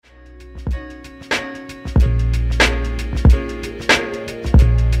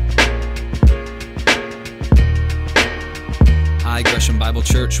Bible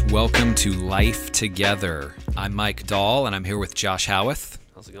Church, welcome to Life Together. I'm Mike Dahl, and I'm here with Josh Howeth.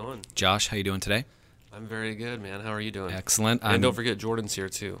 How's it going? Josh, how you doing today? I'm very good, man. How are you doing? Excellent. And don't forget, Jordan's here,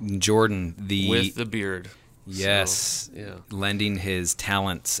 too. Jordan, with the beard. Yes, so, yeah. Lending his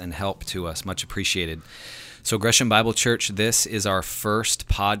talents and help to us. Much appreciated. So Gresham Bible Church, this is our first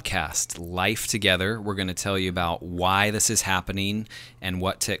podcast, Life Together. We're going to tell you about why this is happening and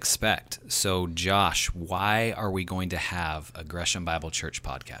what to expect. So Josh, why are we going to have a Gresham Bible Church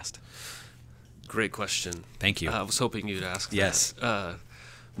podcast? Great question. Thank you. I was hoping you'd ask Yes. that.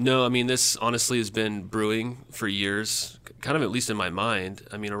 No, I mean, this honestly has been brewing for years, kind of at least in my mind.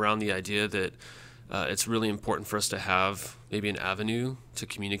 I mean, around the idea that it's really important for us to have maybe an avenue to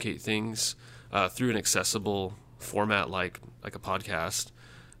communicate things through an accessible format like a podcast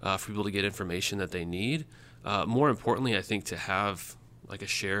for people to get information that they need. More importantly, I think to have like a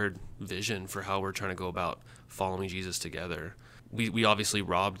shared vision for how we're trying to go about following Jesus together. We obviously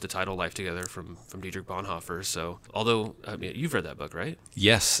robbed the title Life Together from Dietrich Bonhoeffer. So although, I mean, you've read that book, right?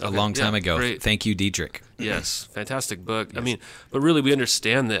 Yes, Okay. a long time ago. Great. Thank you, Dietrich. Yes, fantastic book. Yes. I mean, but really we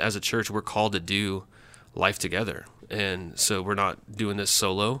understand that as a church we're called to do life together. And so we're not doing this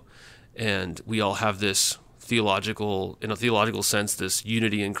solo. And we all have this in a theological sense, this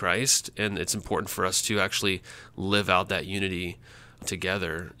unity in Christ. And it's important for us to actually live out that unity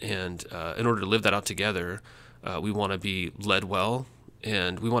together. And in order to live that out together, we want to be led well,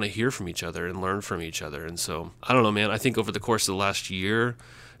 and we want to hear from each other and learn from each other. And so, I don't know, man, I think over the course of the last year,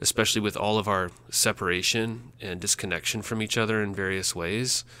 especially with all of our separation and disconnection from each other in various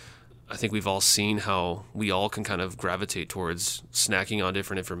ways, I think we've all seen how we all can kind of gravitate towards snacking on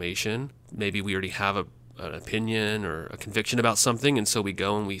different information. Maybe we already have an opinion or a conviction about something, and so we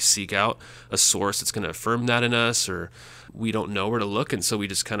go and we seek out a source that's going to affirm that in us, or we don't know where to look, and so we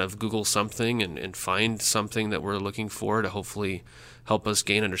just kind of Google something and find something that we're looking for to hopefully help us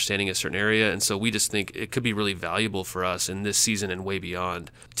gain understanding of a certain area. And so we just think it could be really valuable for us in this season and way beyond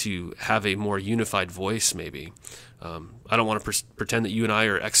to have a more unified voice maybe. I don't want to pretend that you and I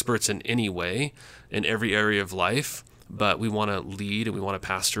are experts in any way in every area of life, but we want to lead and we want to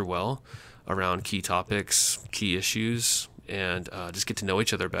pastor well around key topics, key issues, and just get to know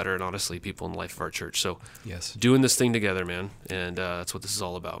each other better, and honestly, people in the life of our church. So Yes. doing this thing together, man, and that's what this is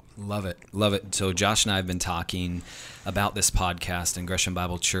all about. Love it. Love it. So Josh and I have been talking about this podcast in Gresham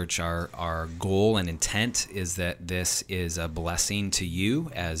Bible Church. Our goal and intent is that this is a blessing to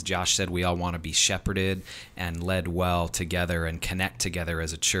you. As Josh said, we all want to be shepherded and led well together and connect together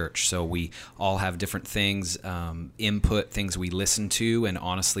as a church. So we all have different things, input, things we listen to and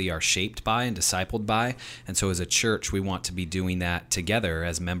honestly are shaped by and discipled by. And so as a church, we want to be doing that together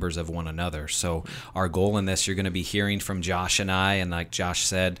as members of one another. So our goal in this, you're going to be hearing from Josh and I, and like Josh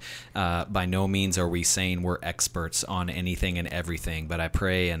said, by no means are we saying we're experts on anything and everything, but I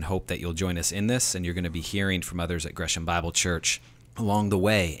pray and hope that you'll join us in this, and you're going to be hearing from others at Gresham Bible Church along the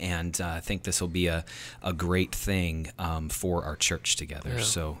way, and I think this will be a great thing for our church together. Yeah.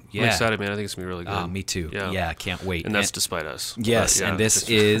 So I'm excited, man. I think it's going to be really good. Me too. Yeah, can't wait. And that's despite us. Yes, But, and this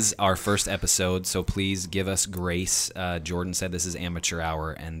is our first episode, so please give us grace. Jordan said this is amateur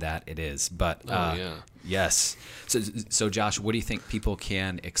hour, and that it is. But yes. So Josh, what do you think people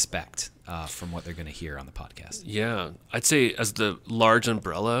can expect from what they're going to hear on the podcast? Yeah, I'd say as the large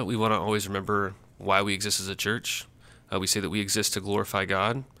umbrella, we want to always remember why we exist as a church. We say that we exist to glorify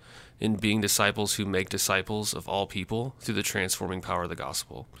God in being disciples who make disciples of all people through the transforming power of the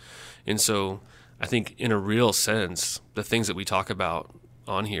gospel. And so I think in a real sense, the things that we talk about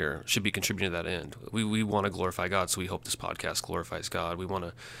on here should be contributing to that end. We want to glorify God, so we hope this podcast glorifies God. We want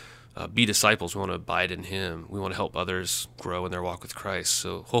to be disciples. We want to abide in Him. We want to help others grow in their walk with Christ.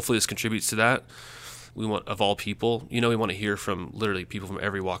 So hopefully this contributes to that. We want, of all people, we want to hear from literally people from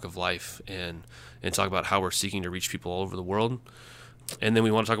every walk of life and talk about how we're seeking to reach people all over the world. And then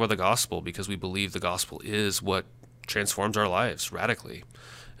we want to talk about the gospel because we believe the gospel is what transforms our lives radically.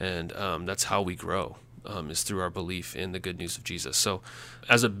 And that's how we grow, is through our belief in the good news of Jesus. So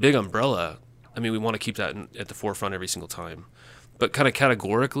as a big umbrella, we want to keep that at the forefront every single time. But kind of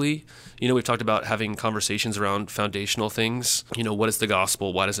categorically, we've talked about having conversations around foundational things. What is the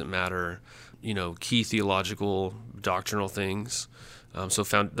gospel? Why does it matter? Key theological, doctrinal things. So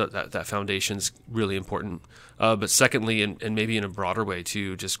that foundation's really important. But secondly, and maybe in a broader way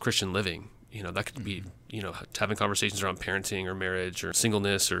too, just Christian living. That could be, having conversations around parenting or marriage or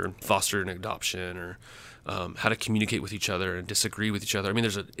singleness or fostering adoption or how to communicate with each other and disagree with each other.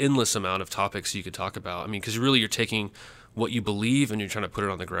 There's an endless amount of topics you could talk about. Because really you're taking what you believe and you're trying to put it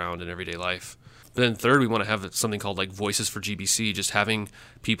on the ground in everyday life. But then third, we want to have something called like Voices for GBC, just having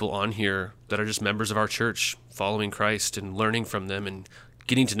people on here that are just members of our church, following Christ and learning from them and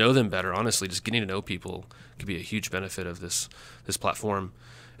getting to know them better. Honestly, just getting to know people could be a huge benefit of this platform.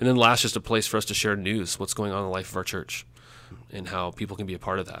 And then last, just a place for us to share news, what's going on in the life of our church and how people can be a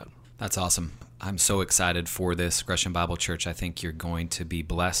part of that. That's awesome. I'm so excited for this, Gresham Bible Church. I think you're going to be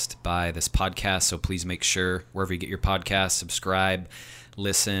blessed by this podcast, so please make sure wherever you get your podcast, subscribe,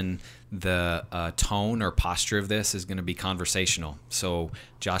 listen. The tone or posture of this is going to be conversational. So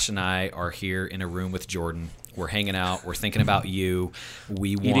Josh and I are here in a room with Jordan. We're hanging out. We're thinking about you.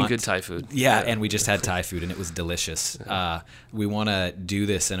 Eating good Thai food. Yeah, and we just had Thai food, and it was delicious. We want to do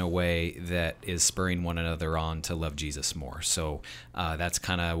this in a way that is spurring one another on to love Jesus more. So that's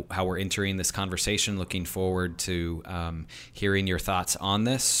kind of how we're entering this conversation. Looking forward to hearing your thoughts on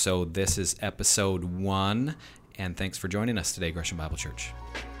this. So this is episode 1, and thanks for joining us today, Gresham Bible Church.